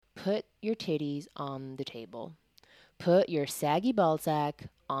Put your titties on the table. Put your saggy ballsack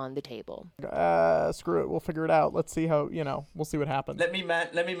on the table. Screw it. We'll figure it out. Let's see how, we'll see what happens. Let me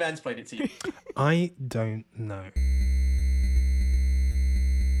mansplain it to you. I don't know.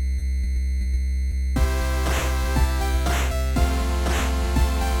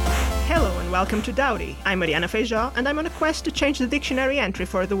 Hello and welcome to Dowdy. I'm Mariana Feijó and I'm on a quest to change the dictionary entry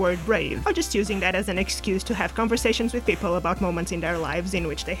for the word brave, or just using that as an excuse to have conversations with people about moments in their lives in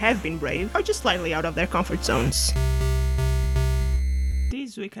which they have been brave, or just slightly out of their comfort zones.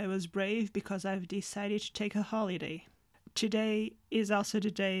 This week I was brave because I've decided to take a holiday. Today is also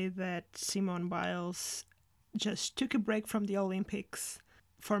the day that Simone Biles just took a break from the Olympics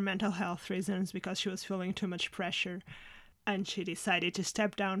for mental health reasons because she was feeling too much pressure. And she decided to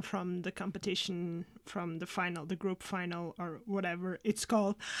step down from the competition, from the final, the group final, or whatever it's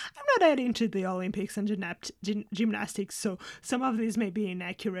called. I'm not that into the Olympics and gymnastics, so some of these may be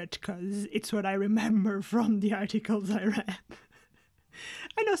inaccurate because it's what I remember from the articles I read.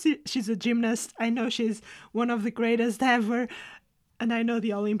 I know she's a gymnast. I know she's one of the greatest ever. And I know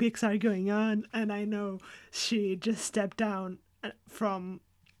the Olympics are going on. And I know she just stepped down from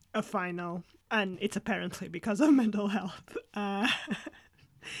a final. And it's apparently because of mental health.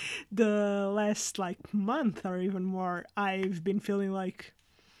 The last month or even more, I've been feeling like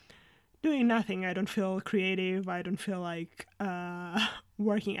doing nothing. I don't feel creative. I don't feel like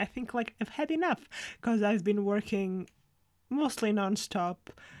working. I think I've had enough because I've been working mostly nonstop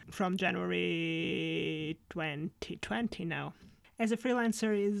from January 2020 now. As a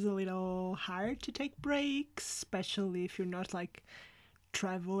freelancer, it's a little hard to take breaks, especially if you're not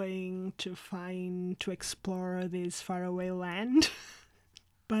traveling to explore this faraway land.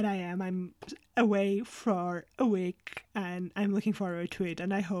 But I'm away for a week and I'm looking forward to it,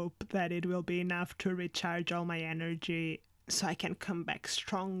 and I hope that it will be enough to recharge all my energy so I can come back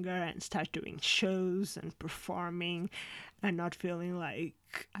stronger and start doing shows and performing and not feeling like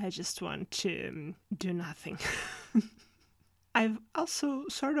I just want to do nothing. I've also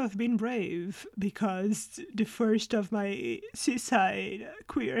sort of been brave because the first of my seaside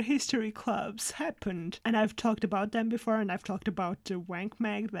queer history clubs happened. And I've talked about them before, and I've talked about the Wank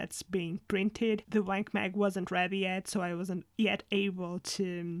Mag that's being printed. The Wank Mag wasn't ready yet, so I wasn't yet able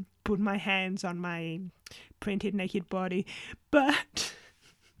to put my hands on my printed naked body. But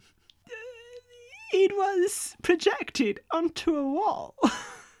it was projected onto a wall.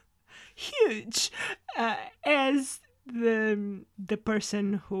 Huge. As the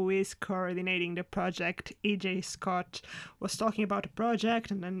person who is coordinating the project, EJ Scott, was talking about the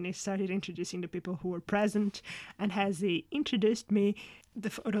project, and then he started introducing the people who were present. And as he introduced me, the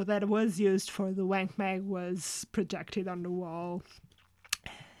photo that was used for the Wank Mag was projected on the wall.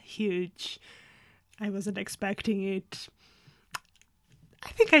 Huge. I wasn't expecting it. I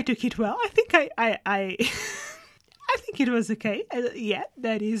think I took it well. I think I I think it was okay. Yeah,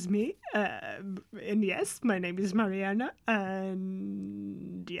 that is me. And yes, my name is Mariana.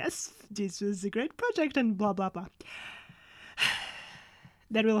 And yes, this was a great project and blah, blah, blah.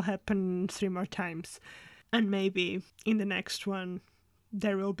 That will happen 3 more times. And maybe in the next one,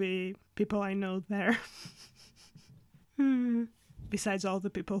 there will be people I know there. Besides all the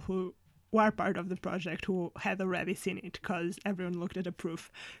people who were part of the project who had already seen it, because everyone looked at the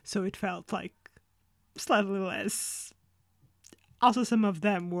proof. So it felt like slightly less. Also, some of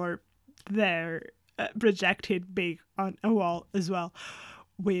them were there, projected big on a wall as well,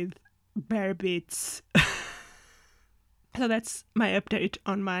 with bare bits. So that's my update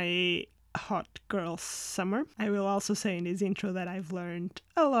on my hot girl summer. I will also say in this intro that I've learned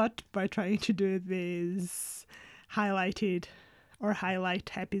a lot by trying to do these highlight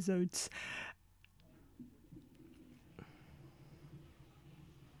episodes.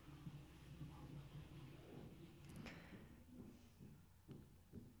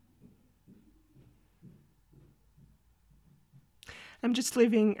 I'm just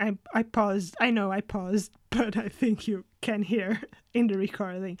leaving. I paused. I know I paused, but I think you can hear in the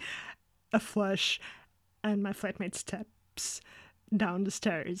recording a flush and my flatmate steps down the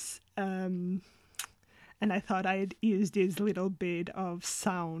stairs. And I thought I'd use this little bit of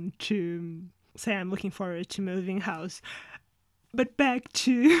sound to say I'm looking forward to moving house. But back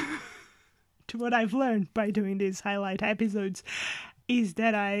to what I've learned by doing these highlight episodes is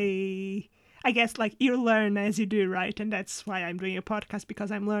that I guess you learn as you do, right? And that's why I'm doing a podcast,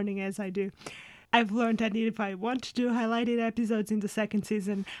 because I'm learning as I do. I've learned that if I want to do highlighted episodes in the second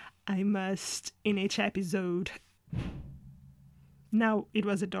season, I must, in each episode... Now it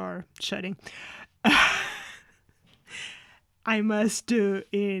was a door shutting. I must do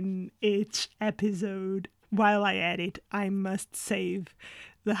in each episode, while I edit, I must save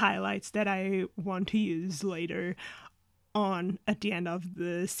the highlights that I want to use later on at the end of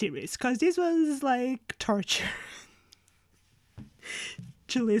the series, because this was like torture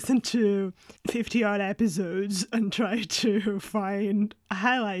to listen to 50 odd episodes and try to find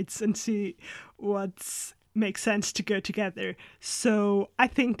highlights and see what makes sense to go together. So I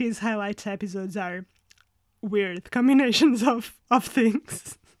think these highlights episodes are weird combinations of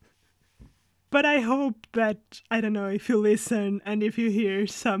things. But I hope that, I don't know, if you listen and if you hear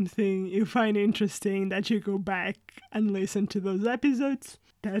something you find interesting, that you go back and listen to those episodes.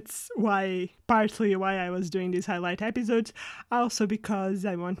 That's partly why I was doing these highlight episodes. Also because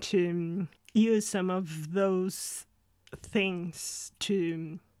I want to use some of those things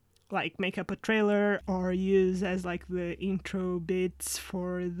to like make up a trailer or use as like the intro bits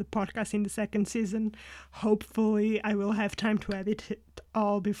for the podcast in the second season. Hopefully I will have time to edit it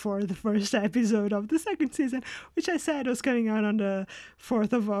all before the first episode of the second season, which I said was coming out on the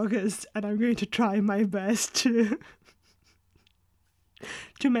 4th of August, and I'm going to try my best to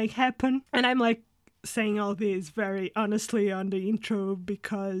make happen. And I'm like saying all this very honestly on the intro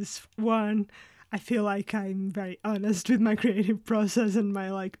because, one, I feel like I'm very honest with my creative process and my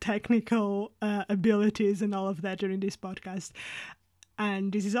like technical abilities and all of that during this podcast.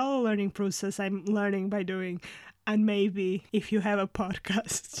 And this is all a learning process. I'm learning by doing. And maybe if you have a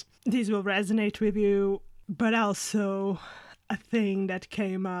podcast, this will resonate with you. But also a thing that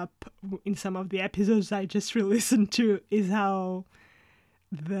came up in some of the episodes I just re-listened to is how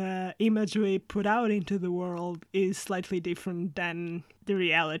the image we put out into the world is slightly different than the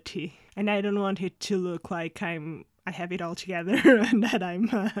reality. And I don't want it to look like I have it all together and that I'm...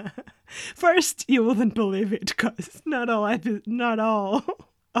 First, you wouldn't believe it, because not all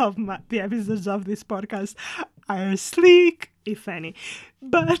of the episodes of this podcast are sleek, if any.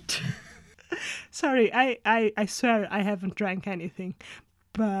 But... Sorry, I swear I haven't drank anything.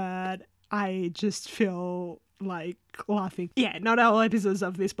 But I just feel like laughing. Yeah, not all episodes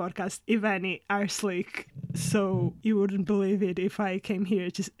of this podcast, if any, are sleek. So you wouldn't believe it if I came here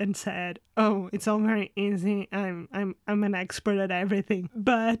and said, "Oh, it's all very easy. I'm an expert at everything."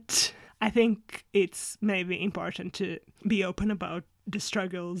 But I think it's maybe important to be open about the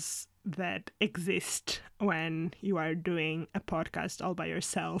struggles that exist when you are doing a podcast all by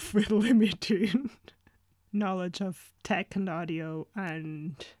yourself with limited knowledge of tech and audio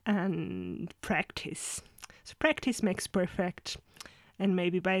and practice. So practice makes perfect, and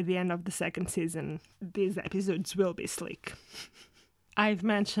maybe by the end of the second season, these episodes will be sleek. I've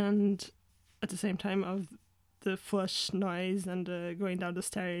mentioned at the same time of the flush noise and the going down the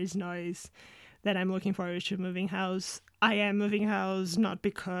stairs noise that I'm looking forward to moving house. I am moving house not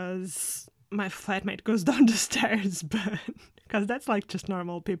because my flatmate goes down the stairs, but because that's like just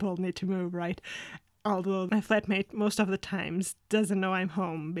normal. People need to move, right? Although my flatmate most of the times doesn't know I'm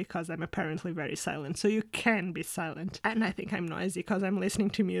home because I'm apparently very silent. So you can be silent. And I think I'm noisy because I'm listening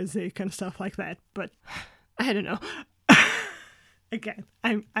to music and stuff like that. But I don't know. Again,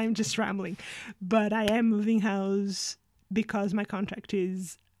 I'm just rambling. But I am moving house because my contract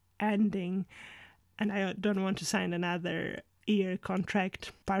is ending and I don't want to sign another year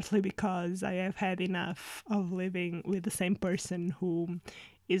contract, partly because I have had enough of living with the same person who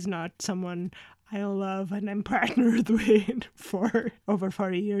is not someone I love and I'm partnered with for over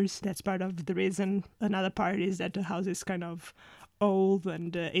 4 years. That's part of the reason. Another part is that the house is kind of old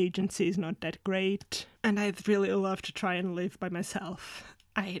and the agency is not that great. And I'd really love to try and live by myself.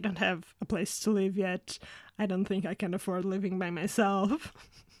 I don't have a place to live yet. I don't think I can afford living by myself.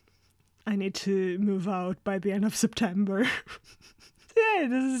 I need to move out by the end of September. Yeah,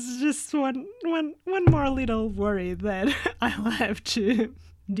 this is just one more little worry that I'll have to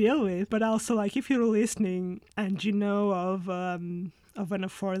deal with. But also, like, if you're listening and you know of an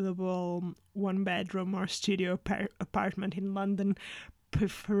affordable 1-bedroom or studio apartment in London,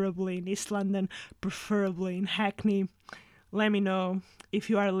 preferably in East London, preferably in Hackney, let me know. If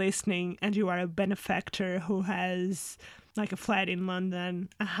you are listening and you are a benefactor who has like a flat in London,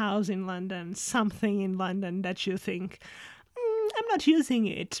 a house in London, something in London that you think, I'm not using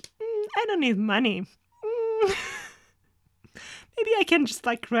it, I don't need money, maybe I can just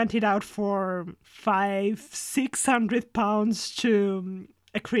like rent it out for £500-600 to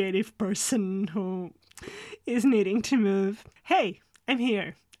a creative person who is needing to move. Hey, I'm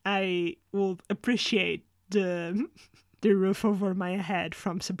here. I will appreciate the roof over my head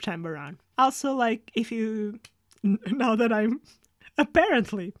from September on. Also, like, if you, now that I'm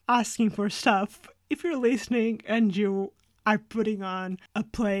apparently asking for stuff, if you're listening and you are putting on a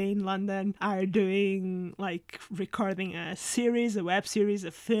play in London, are doing, like, recording a series, a web series, a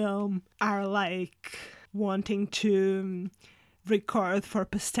film, are, like, wanting to record for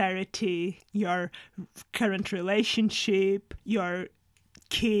posterity your current relationship, your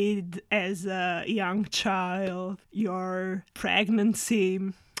kid as a young child, your pregnancy.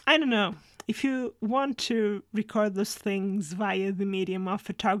 I don't know. If you want to record those things via the medium of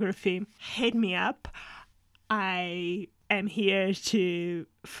photography, hit me up. I am here to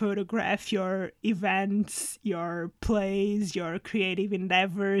photograph your events, your plays, your creative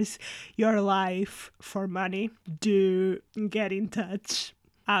endeavors, your life for money. Do get in touch.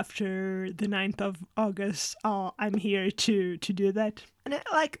 After the 9th of August, I'm here to do that. And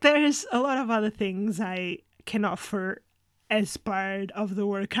there's a lot of other things I can offer as part of the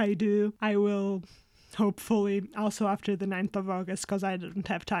work I do. I will hopefully also after the 9th of August, because I don't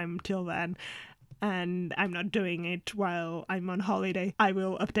have time till then, and I'm not doing it while I'm on holiday, I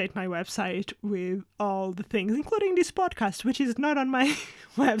will update my website with all the things, including this podcast, which is not on my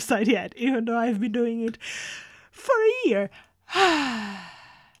website yet, even though I've been doing it for a year.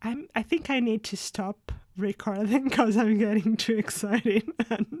 I think I need to stop recording because I'm getting too excited.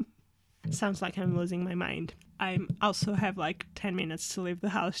 Sounds like I'm losing my mind. I also have 10 minutes to leave the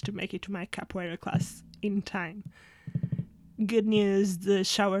house to make it to my capoeira class in time. Good news, the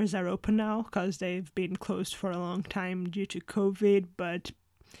showers are open now because they've been closed for a long time due to COVID, but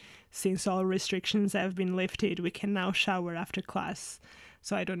since all restrictions have been lifted, we can now shower after class,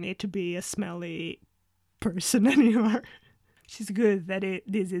 so I don't need to be a smelly person anymore. Which is good that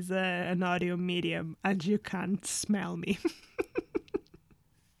this is an audio medium and you can't smell me.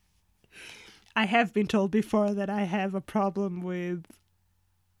 I have been told before that I have a problem with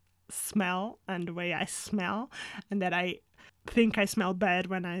smell and the way I smell, and that I think I smell bad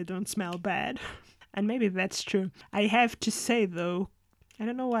when I don't smell bad. And maybe that's true. I have to say, though, I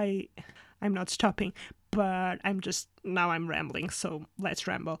don't know why I'm not stopping, but now I'm rambling, so let's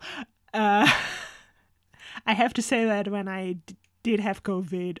ramble. I have to say that when I did have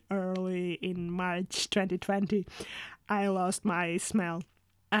COVID early in March 2020, I lost my smell.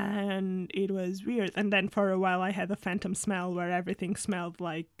 And it was weird. And then for a while I had a phantom smell where everything smelled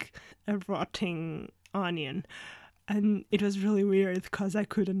like a rotting onion. And it was really weird because I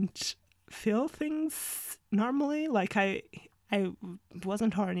couldn't feel things normally. I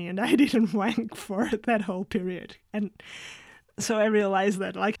wasn't horny and I didn't wank for that whole period. And so I realized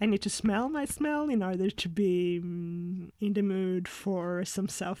that I need to smell my smell in order to be in the mood for some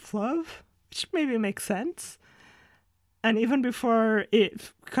self-love, which maybe makes sense. And even before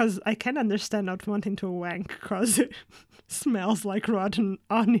it, because I can understand not wanting to wank because it smells like rotten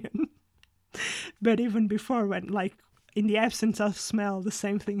onion. But even before, when in the absence of smell, the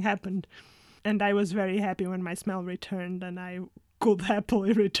same thing happened. And I was very happy when my smell returned and I could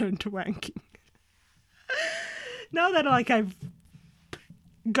happily return to wanking. Now that I've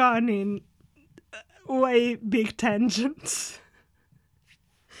gone in way big tangents,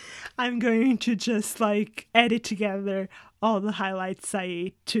 I'm going to just edit together all the highlights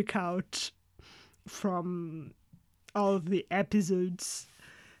I took out from all of the episodes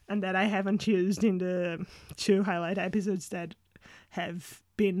and that I haven't used in the 2 highlight episodes that have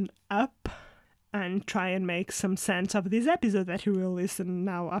been up, and try and make some sense of this episode that you will listen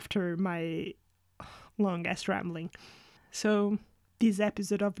now after my long-ass rambling. So this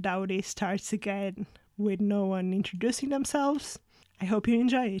episode of Dowdy starts again with no one introducing themselves. I hope you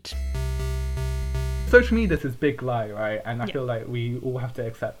enjoy it. Social media is this big lie, right? And I feel like we all have to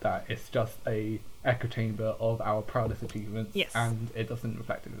accept that it's just a echo chamber of our proudest achievements. Yes. And it doesn't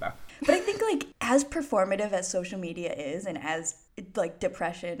reflect in that. But I think as performative as social media is, and as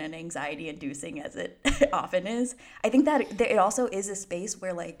depression and anxiety inducing as it often is, I think that it also is a space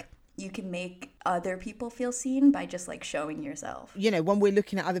where you can make other people feel seen by just showing yourself. When we're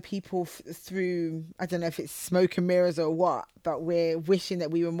looking at other people through, I don't know if it's smoke and mirrors or what, but we're wishing that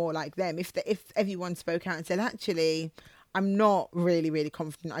we were more like them. If everyone spoke out and said, actually, I'm not really, really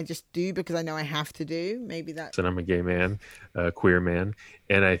confident. I just do because I know I have to do. Maybe that's... And I'm a gay man, a queer man.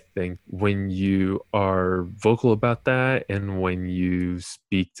 And I think when you are vocal about that and when you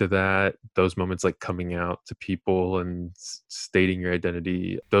speak to that, those moments coming out to people and stating your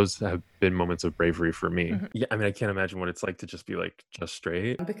identity, those have been moments of bravery for me. Mm-hmm. Yeah, I can't imagine what it's like to just be just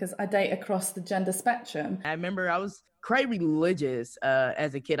straight. Because I date across the gender spectrum. I remember I was quite religious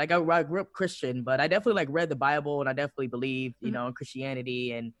as a kid. I grew up Christian, but I definitely read the Bible and I definitely believed, in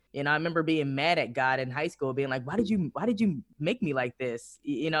Christianity. And I remember being mad at God in high school, being like, why did you make me like this?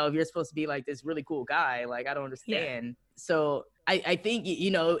 If you're supposed to be this really cool guy, I don't understand. Yeah. So I think,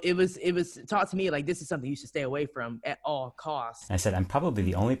 it was taught to me, this is something you should stay away from at all costs. I said, I'm probably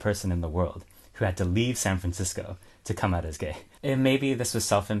the only person in the world who had to leave San Francisco to come out as gay. And maybe this was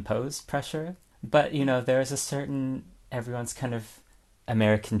self-imposed pressure, but, there is a certain everyone's kind of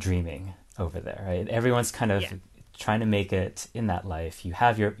American dreaming over there, right? Everyone's kind of trying to make it in that life. You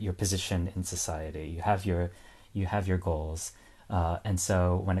have your position in society. You have your goals. And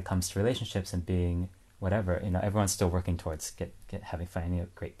so when it comes to relationships and being whatever, everyone's still working towards finding a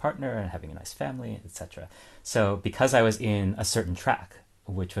great partner and having a nice family, etc. So because I was in a certain track,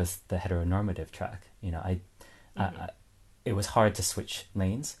 which was the heteronormative track, it was hard to switch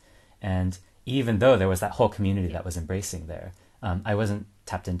lanes. And even though there was that whole community that was embracing there, I wasn't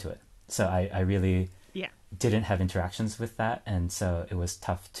tapped into it. So I really didn't have interactions with that, and so it was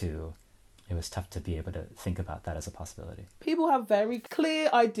tough to be able to think about that as a possibility. People have very clear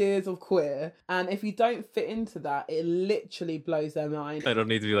ideas of queer, and if you don't fit into that, it literally blows their mind. I don't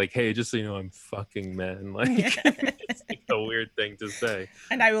need to be like, hey, just so you know, I'm fucking men. Like, it's like a weird thing to say.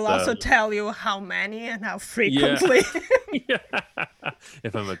 And I will also tell you how many and how frequently. Yeah.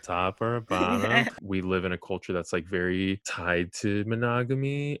 If I'm a top or a bottom. We live in a culture that's like very tied to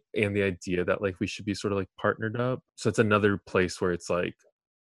monogamy and the idea that like we should be sort of like partnered up. So it's another place where it's like,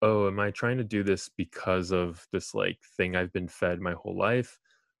 oh, am I trying to do this because of this like thing I've been fed my whole life?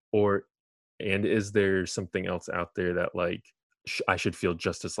 And is there something else out there that like I should feel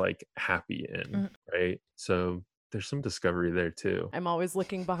just as like happy in, right? So there's some discovery there too. I'm always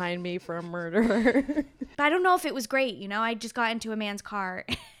looking behind me for a murderer. But I don't know if it was great, I just got into a man's car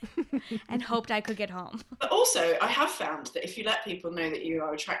and hoped I could get home. But also, I have found that if you let people know that you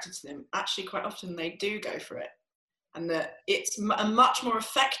are attracted to them, actually quite often they do go for it. And that it's a much more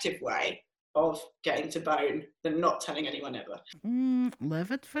effective way of getting to bone than not telling anyone ever.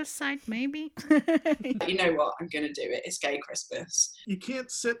 Love at first sight, maybe. You know what? I'm going to do it. It's gay Christmas. You can't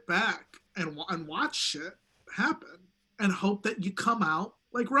sit back and watch shit happen and hope that you come out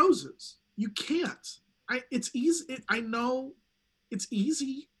like roses. You can't. It's easy. I know it's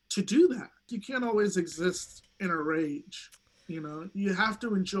easy to do that. You can't always exist in a rage. You have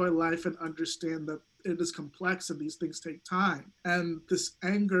to enjoy life and understand that it is complex and these things take time. And this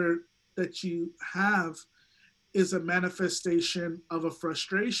anger that you have is a manifestation of a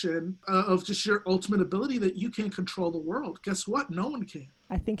frustration of just your ultimate ability that you can't control the world. Guess what? No one can.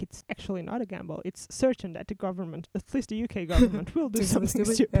 I think it's actually not a gamble. It's certain that the government, at least the UK government, will do something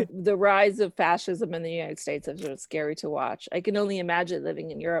stupid. The rise of fascism in the United States is just scary to watch. I can only imagine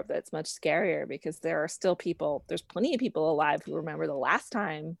living in Europe that's much scarier because there's plenty of people alive who remember the last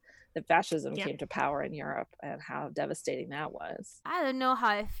time that fascism came to power in Europe and how devastating that was. I don't know how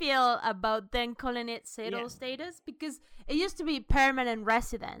I feel about then calling it settled status, because it used to be permanent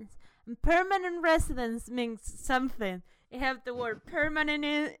residence. And permanent residence means something. It have the word permanent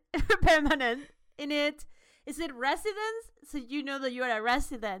in it. Is it residence? So you know that you're a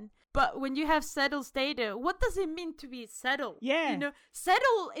resident. But when you have settled status, what does it mean to be settled? Yeah.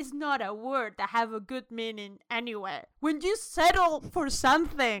 Settle is not a word that have a good meaning anywhere. When you settle for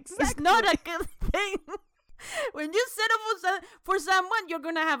something, it's not a good thing. When you settle for someone, you're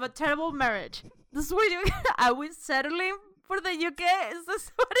going to have a terrible marriage. That's what are we settling for the UK? Is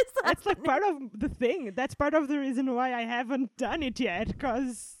this what is happening? That's like part of the thing. That's part of the reason why I haven't done it yet,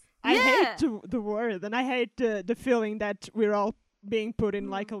 because I hate the word, and I hate the feeling that we're all being put in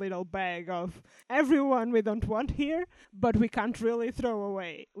like a little bag of everyone we don't want here, but we can't really throw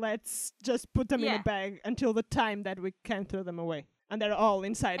away. Let's just put them in a bag until the time that we can throw them away. And they're all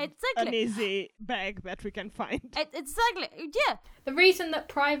inside an easy bag that we can find. Exactly, yeah. The reason that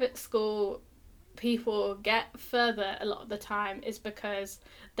private school people get further a lot of the time is because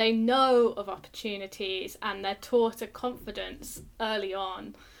they know of opportunities and they're taught a confidence early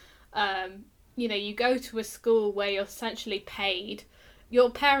on. You go to a school where you're essentially paid.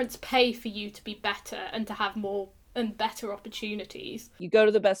 Your parents pay for you to be better and to have more and better opportunities. You go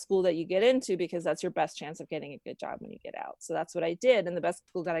to the best school that you get into because that's your best chance of getting a good job when you get out. So that's what I did. And the best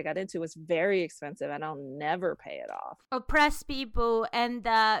school that I got into was very expensive and I'll never pay it off. Oppress people and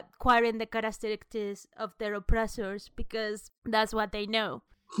acquiring the characteristics of their oppressors because that's what they know.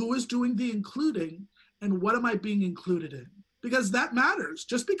 Who is doing the including and what am I being included in? Because that matters.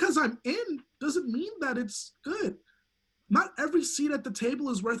 Just because I'm in doesn't mean that it's good. Not every seat at the table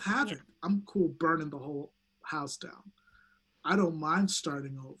is worth having. I'm cool burning the whole house down. I don't mind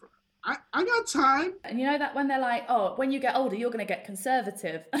starting over. I got time. And you know that when they're like, oh, when you get older, you're going to get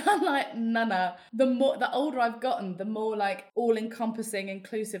conservative. And I'm like, no. The older I've gotten, the more like all-encompassing,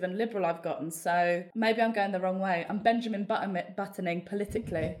 inclusive and liberal I've gotten. So maybe I'm going the wrong way. I'm Benjamin Buttoning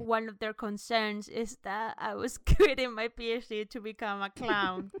politically. One of their concerns is that I was quitting my PhD to become a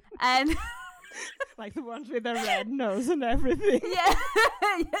clown. And... like the ones with the red nose and everything. Yeah.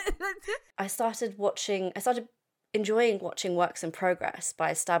 I started enjoying watching works in progress by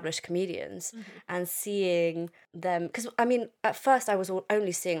established comedians and seeing them, because I mean, at first I was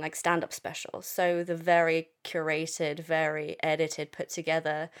only seeing like stand-up specials, so the very curated, very edited, put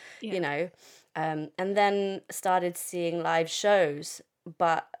together, you know, and then started seeing live shows,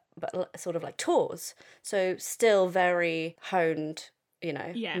 but sort of like tours, so still very honed, you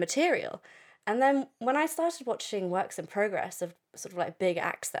know, material. And then when I started watching works in progress of sort of like big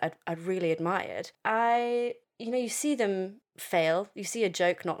acts that I'd really admired, you know, you see them fail, you see a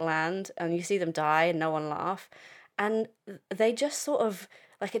joke not land, and you see them die and no one laugh. And they just sort of,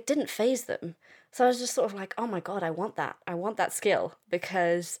 like, it didn't faze them. So I was just sort of like, oh my God, I want that skill.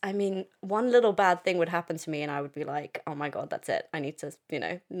 Because, I mean, one little bad thing would happen to me and I would be like, oh my God, that's it. I need to, you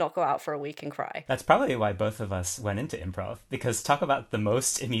know, not go out for a week and cry. That's probably why both of us went into improv, because talk about the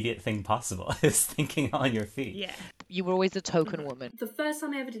most immediate thing possible is thinking on your feet. Yeah. You were always a token woman. The first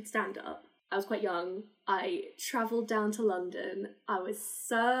time I ever did stand-up, I was quite young. I travelled down to London. I was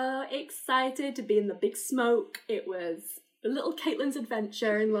so excited to be in the big smoke. It was a little Caitlin's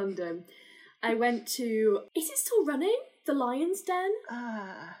adventure in London. I went to, is it still running? The Lion's Den?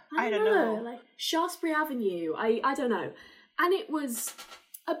 I don't know. Like Shaftesbury Avenue. I don't know. And it was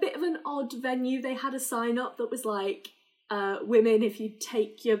a bit of an odd venue. They had a sign up that was like, women, if you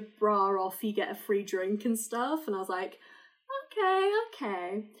take your bra off, you get a free drink and stuff. And I was like,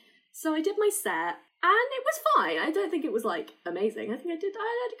 okay. So I did my set, and it was fine. I don't think it was like amazing. I think I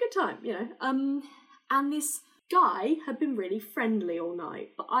had a good time, you know. And this guy had been really friendly all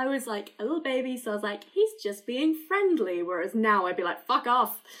night, but I was like a little baby, so I was like, he's just being friendly. Whereas now I'd be like, fuck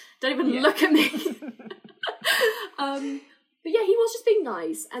off, don't even look at me. But yeah, he was just being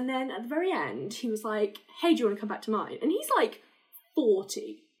nice. And then at the very end, he was like, hey, do you want to come back to mine? And he's like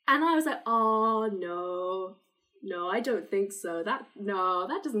 40, and I was like, oh no, I don't think so. That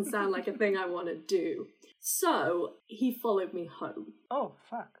doesn't sound like a thing I want to do. So he followed me home. Oh,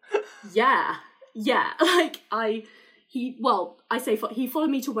 fuck. Yeah. Like he followed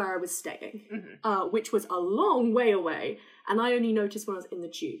me to where I was staying, which was a long way away, and I only noticed when I was in the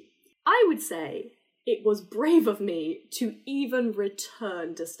tube. I would say it was brave of me to even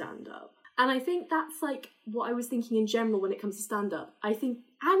return to stand-up. And I think that's like what I was thinking in general when it comes to stand-up. I think,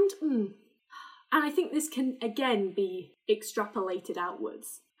 and I think this can, again, be extrapolated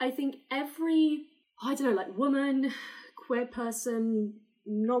outwards. I think every, like woman, queer person,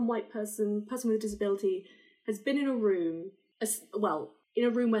 non-white person, person with a disability, has been in a room,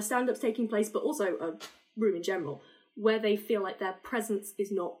 where stand-up's taking place, but also a room in general, where they feel like their presence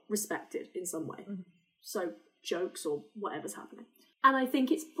is not respected in some way. So jokes or whatever's happening. And I think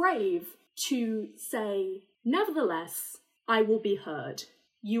it's brave to say, nevertheless, I will be heard.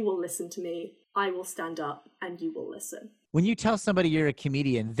 You will listen to me. I will stand up and you will listen. When you tell somebody you're a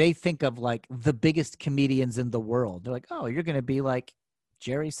comedian, they think of like the biggest comedians in the world. They're like, oh, you're going to be like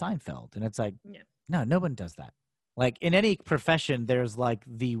Jerry Seinfeld. And it's like, no, no one does that. Like in any profession, there's like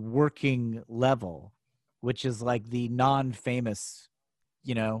the working level, which is like the non-famous,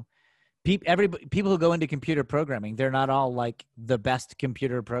 you know, people who go into computer programming, they're not all like the best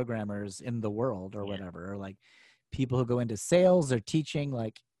computer programmers in the world or whatever. Or like people who go into sales or teaching,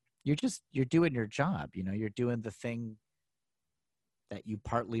 like you're doing your job, you know, you're doing the thing that you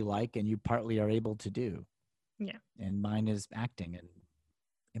partly like and you partly are able to do. Yeah. And mine is acting and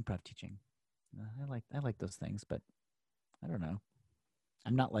improv teaching. I like those things, but I don't know.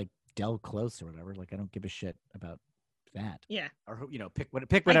 I'm not like Del Close or whatever. Like I don't give a shit about that. Yeah. Or you know, pick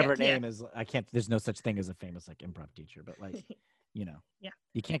whatever name is. I can't. There's no such thing as a famous like improv teacher, but like, you know,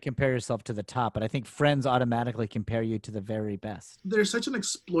 you can't compare yourself to the top. But I think friends automatically compare you to the very best. There's such an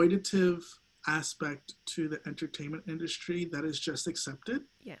exploitative aspect to the entertainment industry that is just accepted.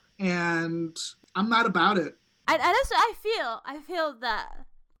 Yeah. And I'm not about it. And also, I feel that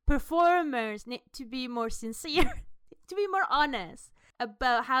performers need to be more sincere, to be more honest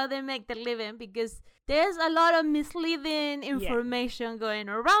about how they make their living, because there's a lot of misleading information going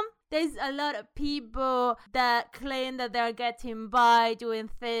around. There's a lot of people that claim that they're getting by doing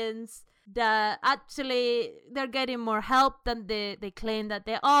things that actually they're getting more help than they claim that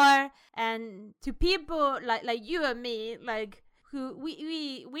they are. And to people like you and me, like who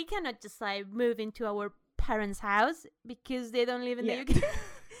we cannot just like move into our parents' house because they don't live in the UK.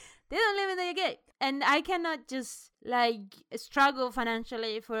 They don't live in the UK. And I cannot just like struggle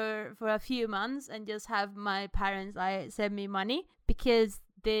financially for a few months and just have my parents send me money because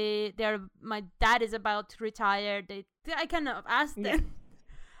my dad is about to retire. I cannot ask them.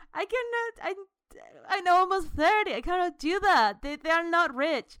 I I'm almost 30. I cannot do that. They are not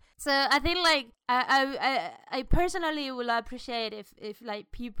rich. So I think like I personally will appreciate if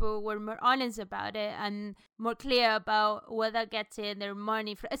like people were more honest about it and more clear about where they're getting their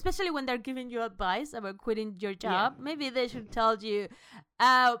money from, especially when they're giving you advice about quitting your job. Yeah. Maybe they should tell you,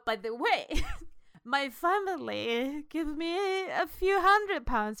 by the way, my family gives me a few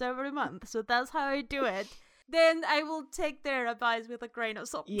 £100 every month, so that's how I do it. Then I will take their advice with a grain of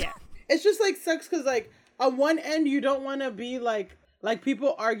salt. Yeah. It's just like sucks because like on one end you don't want to be like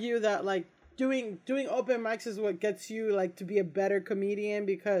people argue that like doing open mics is what gets you like to be a better comedian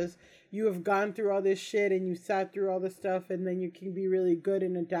because you have gone through all this shit and you sat through all this stuff and then you can be really good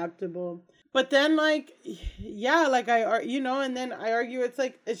and adaptable. But then like, yeah, like and then I argue it's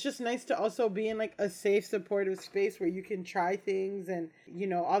like, it's just nice to also be in like a safe, supportive space where you can try things and,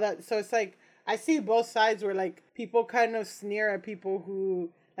 all that. So it's like, I see both sides where like people kind of sneer at people who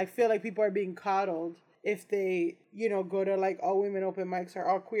like feel like people are being coddled if they, go to like all women open mics or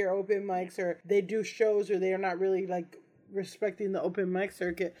all queer open mics, or they do shows where they are not really like respecting the open mic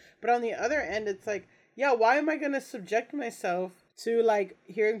circuit. But on the other end, it's like, yeah, why am I going to subject myself to like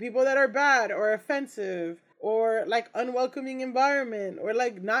hearing people that are bad or offensive or like unwelcoming environment or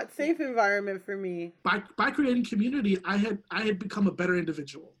like not safe environment for me? By creating community, I had become a better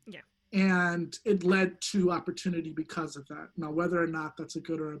individual. Yeah. And it led to opportunity because of that. Now, whether or not that's a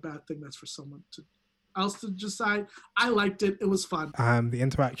good or a bad thing, that's for someone else to decide. I liked it. It was fun. The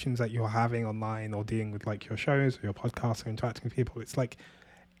interactions that you're having online or dealing with like your shows or your podcasts or interacting with people, it's like,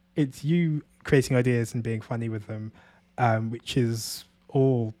 it's you creating ideas and being funny with them, which is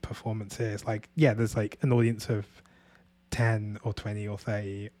all performance is. Like, yeah, there's like an audience of 10 or 20 or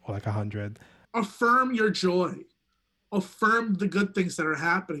 30 or like 100. Affirm your joy. Affirm the good things that are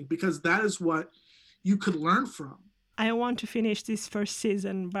happening, because that is what you could learn from. I want to finish this first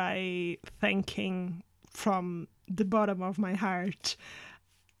season by thanking from the bottom of my heart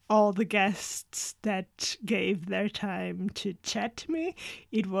all the guests that gave their time to chat to me.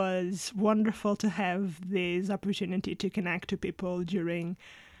 It was wonderful to have this opportunity to connect to people during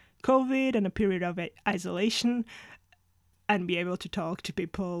COVID and a period of isolation and be able to talk to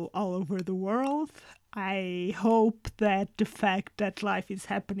people all over the world. I hope that the fact that life is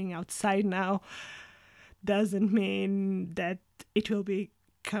happening outside now doesn't mean that it will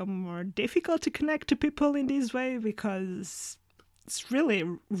become more difficult to connect to people in this way, because it's really,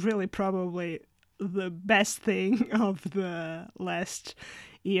 really probably the best thing of the last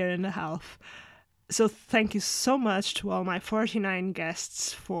year and a half. So thank you so much to all my 49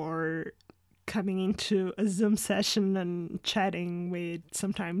 guests for coming into a Zoom session and chatting with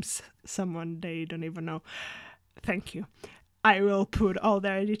sometimes someone they don't even know. Thank you. I will put all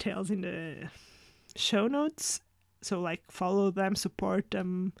their details in the show notes. So like follow them, support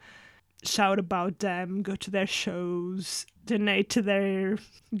them, shout about them, go to their shows, donate to their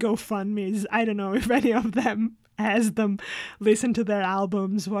GoFundMes. I don't know if any of them has them. Listen to their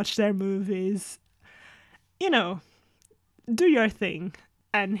albums, watch their movies. Do your thing.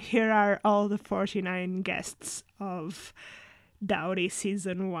 And here are all the 49 guests of Dowdy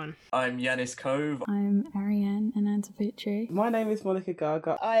Season 1. I'm Yanis Cove. I'm Ariane Anantapucci. My name is Monica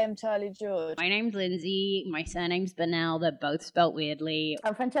Gaga. I am Charlie George. My name's Lindsay. My surname's Bernal. They're both spelt weirdly.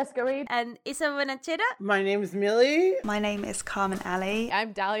 I'm Francesca Reed. And Isa Bonachida. My name is Millie. My name is Carmen Ali.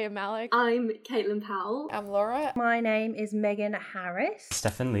 I'm Dahlia Malik. I'm Caitlin Powell. I'm Laura. My name is Megan Harris.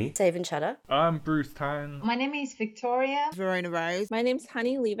 Stefan Lee. Savin Cheddar. I'm Bruce Tan. My name is Victoria. Verona Rose. My name's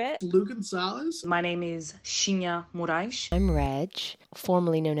Honey Leavitt. Lou Gonzalez. My name is Shinya Moraes. I'm Reg,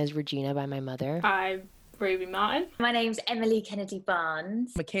 formerly known as Regina by my mother. I'm Ruby Martin. My name's Emily Kennedy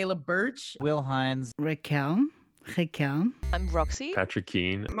Barnes. Michaela Birch. Will Hines. Raquel. I'm Roxy. Patrick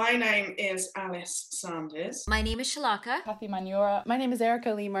Keane. My name is Alice Sanders. My name is Shalaka. Kathy Manura. My name is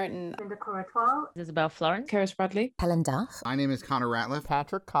Erica Lee Martin. Linda Coratois. Isabel Florence. Karis Bradley. Helen Duff. My name is Connor Ratliff.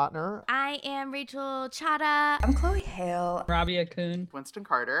 Patrick Kottner. I am Rachel Chada. I'm Chloe Hale. Rabia Kuhn. Winston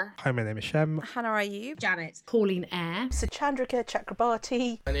Carter. Hi, my name is Shem. Hannah Ayub. Janet. Pauline Eyre. Chandrika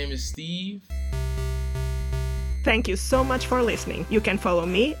Chakrabarti. My name is Steve. Thank you so much for listening. You can follow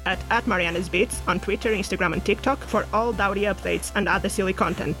me at Mariana's Beats on Twitter, Instagram, and TikTok for all Dowdy updates and other silly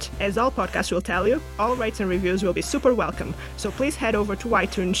content. As all podcasts will tell you, all rates and reviews will be super welcome, so please head over to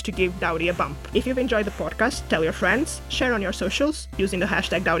iTunes to give Dowdy a bump. If you've enjoyed the podcast, tell your friends, share on your socials using the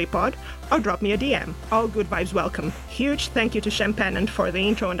hashtag DowdyPod, or drop me a DM. All good vibes welcome. Huge thank you to Shem Pennant for the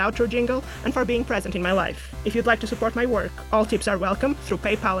intro and outro jingle and for being present in my life. If you'd like to support my work, all tips are welcome through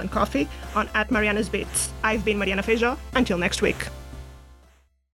PayPal and Coffee on @Mariana's Beats. I've been Mariana Feijó. Until next week.